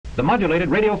The modulated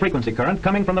radio frequency current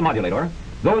coming from the modulator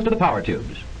goes to the power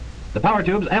tubes. The power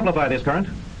tubes amplify this current,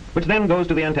 which then goes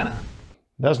to the antenna.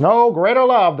 There's no greater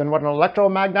love than what an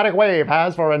electromagnetic wave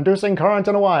has for inducing current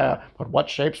in a wire. But what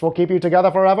shapes will keep you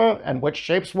together forever, and which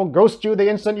shapes will ghost you the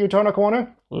instant you turn a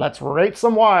corner? Let's rate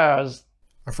some wires.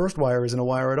 Our first wire isn't a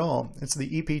wire at all. It's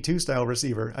the EP2 style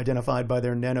receiver, identified by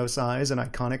their nano size and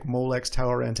iconic Molex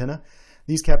tower antenna.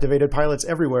 These captivated pilots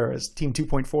everywhere as Team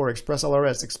 2.4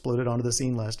 ExpressLRS exploded onto the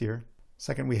scene last year.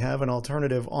 Second, we have an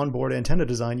alternative onboard antenna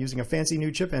design using a fancy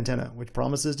new chip antenna, which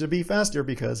promises to be faster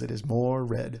because it is more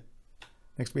red.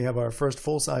 Next, we have our first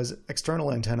full-size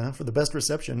external antenna for the best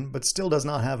reception, but still does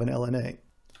not have an LNA.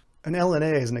 An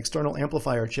LNA is an external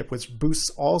amplifier chip which boosts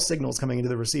all signals coming into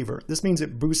the receiver. This means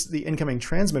it boosts the incoming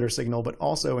transmitter signal, but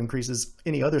also increases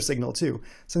any other signal too,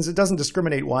 since it doesn't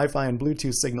discriminate Wi-Fi and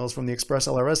Bluetooth signals from the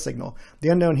ExpressLRS signal. The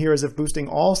unknown here is if boosting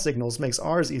all signals makes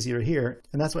ours easier to hear,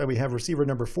 and that's why we have receiver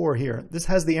number 4 here. This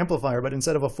has the amplifier, but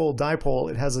instead of a full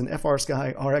dipole, it has an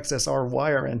FrSky RXSR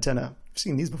wire antenna. You've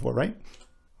seen these before, right?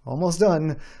 Almost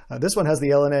done. This one has the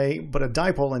LNA, but a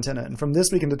dipole antenna, and from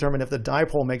this we can determine if the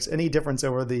dipole makes any difference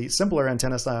over the simpler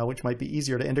antenna style, which might be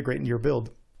easier to integrate into your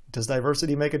build. Does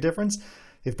diversity make a difference?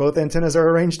 If both antennas are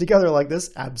arranged together like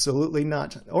this, absolutely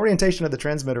not. Orientation of the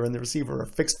transmitter and the receiver are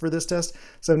fixed for this test,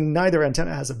 so neither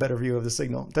antenna has a better view of the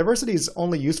signal. Diversity is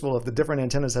only useful if the different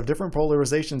antennas have different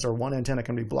polarizations or one antenna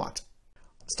can be blocked.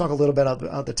 Let's talk a little bit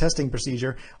about the testing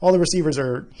procedure. All the receivers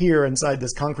are here inside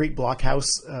this concrete block house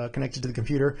connected to the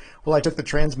computer. Well, I took the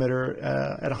transmitter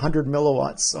at 100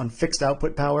 milliwatts on fixed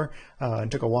output power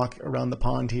and took a walk around the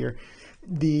pond here.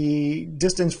 The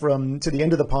distance to the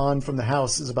end of the pond from the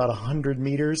house is about 100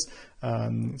 meters.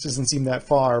 It doesn't seem that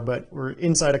far, but we're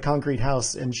inside a concrete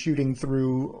house and shooting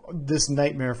through this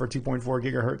nightmare for 2.4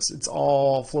 gigahertz. It's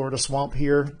all Florida swamp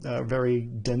here, very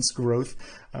dense growth.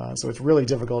 So it's really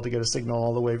difficult to get a signal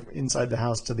all the way inside the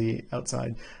house to the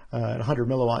outside. At 100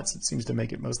 milliwatts, it seems to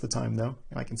make it most of the time, though.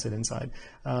 I can sit inside.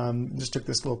 Just took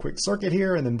this little quick circuit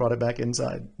here and then brought it back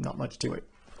inside. Not much to it.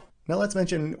 Now let's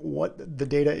mention what the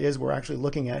data is we're actually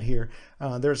looking at here.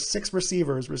 There's 6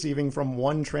 receivers receiving from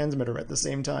one transmitter at the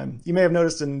same time. You may have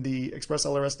noticed in the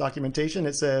ExpressLRS documentation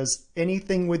it says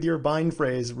anything with your bind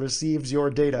phrase receives your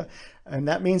data. And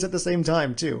that means at the same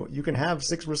time too. You can have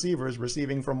 6 receivers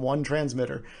receiving from one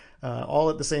transmitter all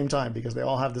at the same time because they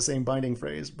all have the same binding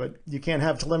phrase. But you can't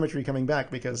have telemetry coming back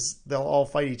because they'll all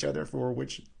fight each other for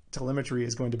which telemetry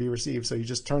is going to be received. So you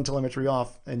just turn telemetry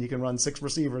off and you can run 6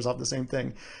 receivers off the same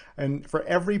thing. And for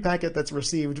every packet that's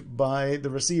received by the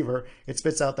receiver, it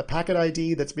spits out the packet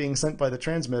ID that's being sent by the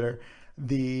transmitter,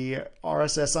 the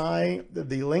RSSI,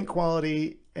 the link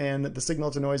quality, and the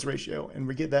signal to noise ratio. And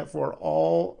we get that for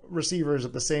all receivers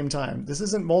at the same time. This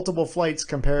isn't multiple flights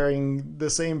comparing the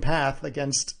same path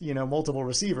against, multiple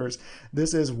receivers.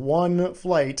 This is one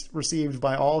flight received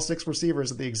by all 6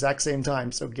 receivers at the exact same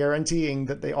time. So guaranteeing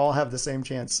that they all have the same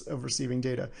chance of receiving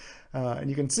data. And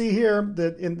you can see here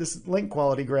that in this link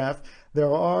quality graph,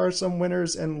 there are some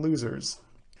winners and losers.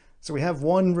 So we have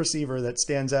one receiver that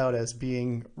stands out as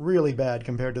being really bad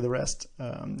compared to the rest.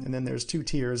 And then there's 2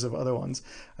 tiers of other ones.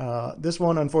 This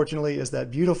one, unfortunately, is that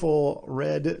beautiful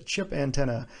red chip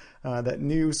antenna, the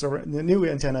new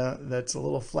antenna that's a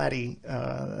little flatty,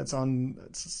 that's on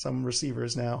some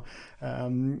receivers now.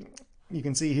 You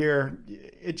can see here,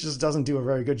 it just doesn't do a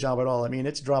very good job at all. I mean,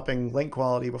 it's dropping link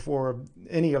quality before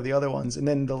any of the other ones, and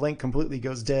then the link completely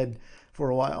goes dead for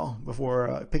a while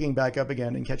before picking back up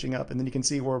again and catching up. And then you can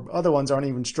see where other ones aren't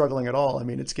even struggling at all. I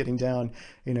mean, it's getting down,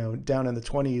 down in the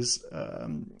 20s,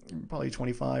 probably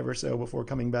 25 or so before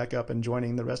coming back up and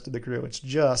joining the rest of the crew. It's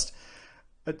just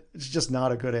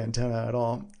not a good antenna at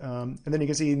all. And then you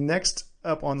can see next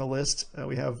up on the list,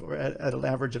 we have at an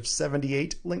average of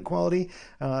 78 link quality.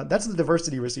 That's the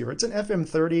diversity receiver. It's an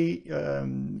FM30,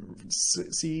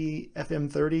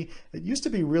 FM30. It used to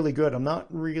be really good. I'm not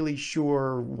really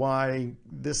sure why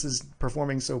this is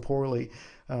performing so poorly.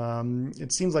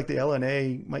 It seems like the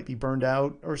LNA might be burned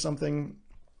out or something.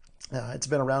 It's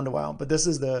been around a while, but this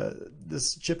is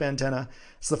this chip antenna.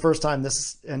 It's the first time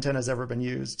this antenna has ever been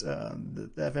used. The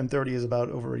FM30 is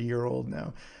about over a year old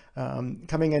now.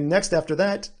 Coming in next after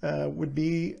that would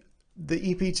be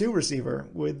the EP2 receiver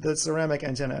with the ceramic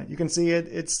antenna. You can see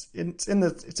it's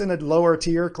in a lower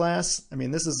tier class. I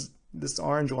mean, this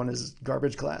orange one is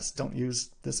garbage class. Don't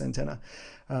use this antenna.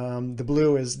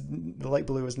 The light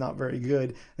blue is not very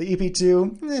good. The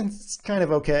EP2, it's kind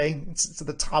of okay. It's at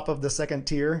the top of the second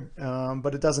tier,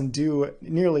 but it doesn't do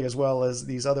nearly as well as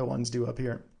these other ones do up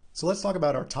here. So let's talk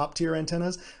about our top tier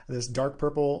antennas, this dark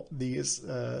purple, this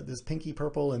pinky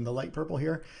purple and the light purple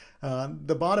here.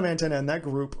 The bottom antenna in that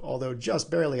group, although just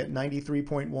barely at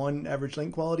 93.1 average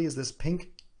link quality, is this pink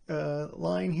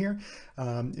line here.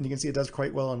 And you can see it does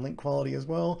quite well on link quality as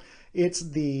well. It's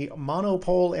the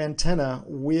monopole antenna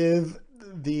with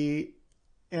the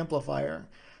amplifier.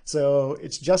 So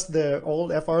it's just the old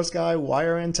FrSky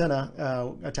wire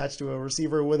antenna attached to a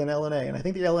receiver with an LNA. And I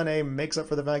think the LNA makes up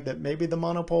for the fact that maybe the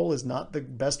monopole is not the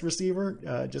best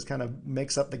receiver, just kind of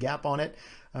makes up the gap on it.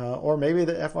 Or maybe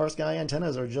the FrSky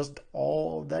antennas are just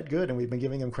all that good and we've been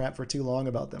giving them crap for too long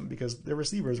about them because their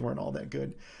receivers weren't all that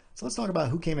good. So let's talk about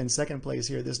who came in second place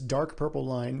here. This dark purple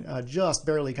line, just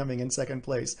barely coming in second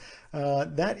place.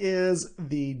 That is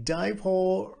the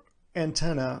dipole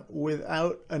antenna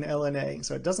without an LNA.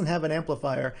 So it doesn't have an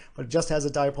amplifier, but it just has a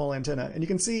dipole antenna. And you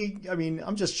can see, I mean,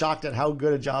 I'm just shocked at how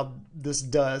good a job this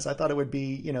does. I thought it would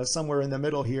be, you know, somewhere in the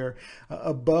middle here,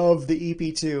 above the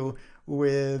EP2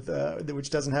 with which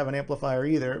doesn't have an amplifier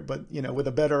either, but you know, with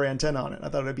a better antenna on it. I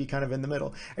thought it would be kind of in the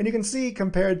middle. And you can see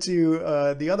compared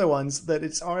to the other ones that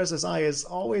its RSSI is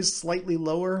always slightly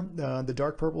lower. The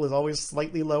dark purple is always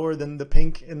slightly lower than the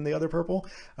pink in the other purple,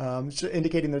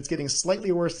 indicating that it's getting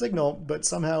slightly worse signal, but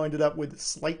somehow ended up with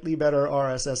slightly better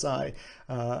RSSI.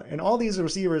 And all these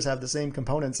receivers have the same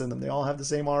components in them. They all have the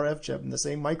same RF chip and the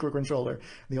same microcontroller.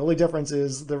 The only difference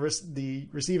is the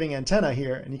receiving antenna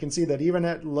here. And you can see that even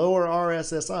at lower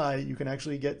RSSI, you can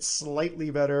actually get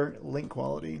slightly better link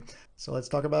quality. So let's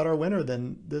talk about our winner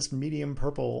then, this medium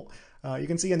purple. You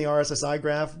can see in the RSSI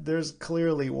graph, there's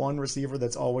clearly one receiver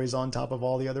that's always on top of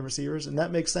all the other receivers. And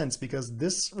that makes sense because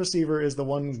this receiver is the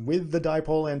one with the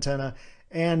dipole antenna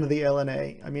and the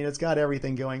LNA. I mean, it's got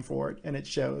everything going for it, and it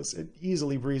shows. It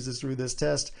easily breezes through this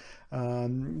test.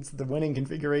 It's the winning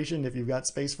configuration. If you've got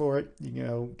space for it, you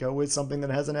know, go with something that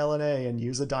has an LNA and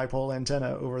use a dipole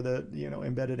antenna over the, you know,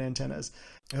 embedded antennas.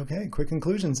 Okay, quick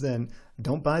conclusions then.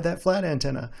 Don't buy that flat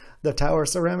antenna. The tower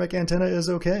ceramic antenna is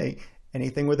okay.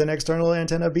 Anything with an external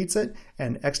antenna beats it,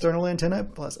 and external antenna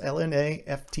plus LNA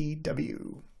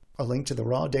FTW. A link to the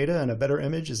raw data and a better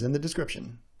image is in the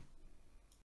description.